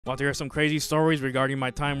Want to hear some crazy stories regarding my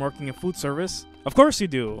time working in food service? Of course you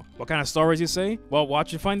do! What kind of stories you say? Well,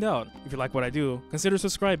 watch and find out. If you like what I do, consider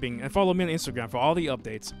subscribing and follow me on Instagram for all the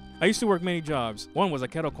updates. I used to work many jobs. One was a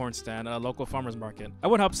kettle corn stand at a local farmer's market. I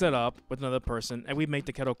would help set up with another person and we'd make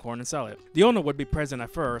the kettle corn and sell it. The owner would be present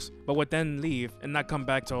at first, but would then leave and not come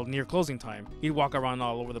back till near closing time. He'd walk around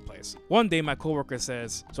all over the place. One day my coworker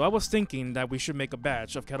says, "So I was thinking that we should make a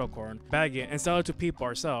batch of kettle corn, bag it and sell it to people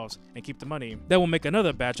ourselves and keep the money. Then we'll make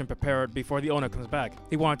another batch and prepare it before the owner comes back."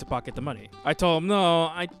 He wanted to pocket the money. I told him,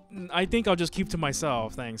 "No, I think I'll just keep to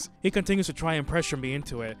myself, thanks." He continues to try and pressure me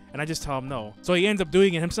into it, and I just tell him no. So he ends up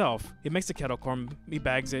doing it himself. He makes the kettle corn, he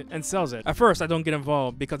bags it, and sells it. At first, I don't get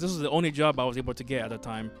involved because this was the only job I was able to get at the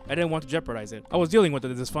time. I didn't want to jeopardize it. I was dealing with a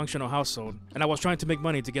dysfunctional household, and I was trying to make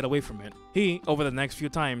money to get away from it. He, over the next few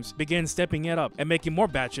times, begins stepping it up and making more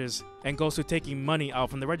batches and goes to taking money out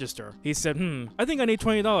from the register. He said, I think I need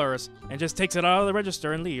 $20, and just takes it out of the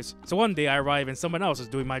register and leaves. So one day I arrive and someone else is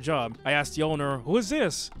doing my job. I ask the owner, "Who is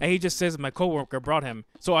this?" And he just says my coworker brought him.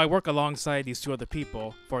 So I work alongside these two other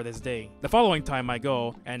people for this day. The following time I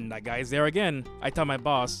go, and that guy's there again. I tell my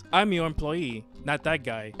boss, "I'm your employee, not that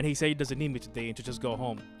guy." And he said he doesn't need me today and to just go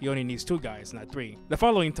home. He only needs 2 guys, not 3. The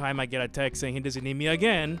following time I get a text saying he doesn't need me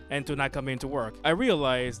again and to not come into work. I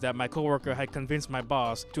realized that my coworker had convinced my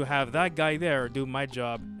boss to have that guy there do my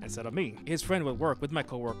job instead of me. His friend would work with my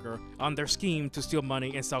coworker on their scheme to steal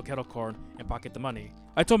money and sell kettle corn and pocket the money.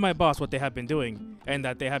 I told my boss what they had been doing, and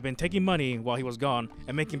that they had been taking money while he was gone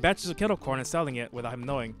and making batches of kettle corn and selling it without him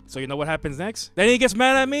knowing. So you know what happens next? Then he gets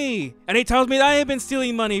mad at me, and he tells me that I had been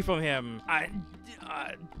stealing money from him.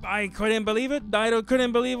 I couldn't believe it. I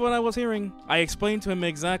couldn't believe what I was hearing. I explained to him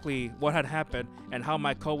exactly what had happened and how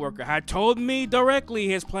my coworker had told me directly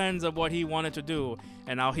his plans of what he wanted to do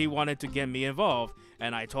and how he wanted to get me involved.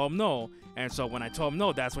 And I told him no. And so when I told him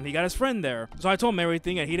no, that's when he got his friend there. So I told him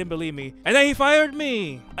everything and he didn't believe me. And then he fired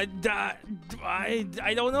me. I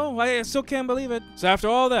don't know. I still can't believe it. So after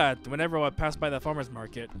all that, whenever I passed by the farmer's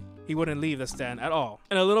market, he wouldn't leave the stand at all.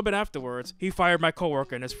 And a little bit afterwards, he fired my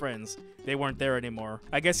coworker and his friends. They weren't there anymore.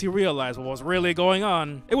 I guess he realized what was really going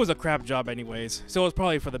on. It was a crap job anyways, so it was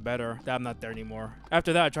probably for the better that I'm not there anymore.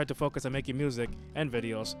 After that, I tried to focus on making music and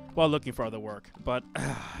videos while looking for other work. But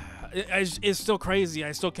it's still crazy.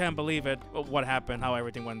 I still can't believe it, what happened, how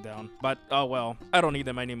everything went down. But oh well, I don't need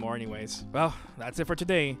them anymore anyways. Well, that's it for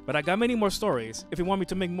today, but I got many more stories. If you want me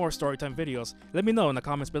to make more Storytime videos, let me know in the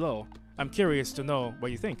comments below. I'm curious to know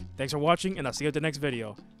what you think. Thanks for watching, and I'll see you at the next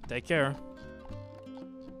video. Take care.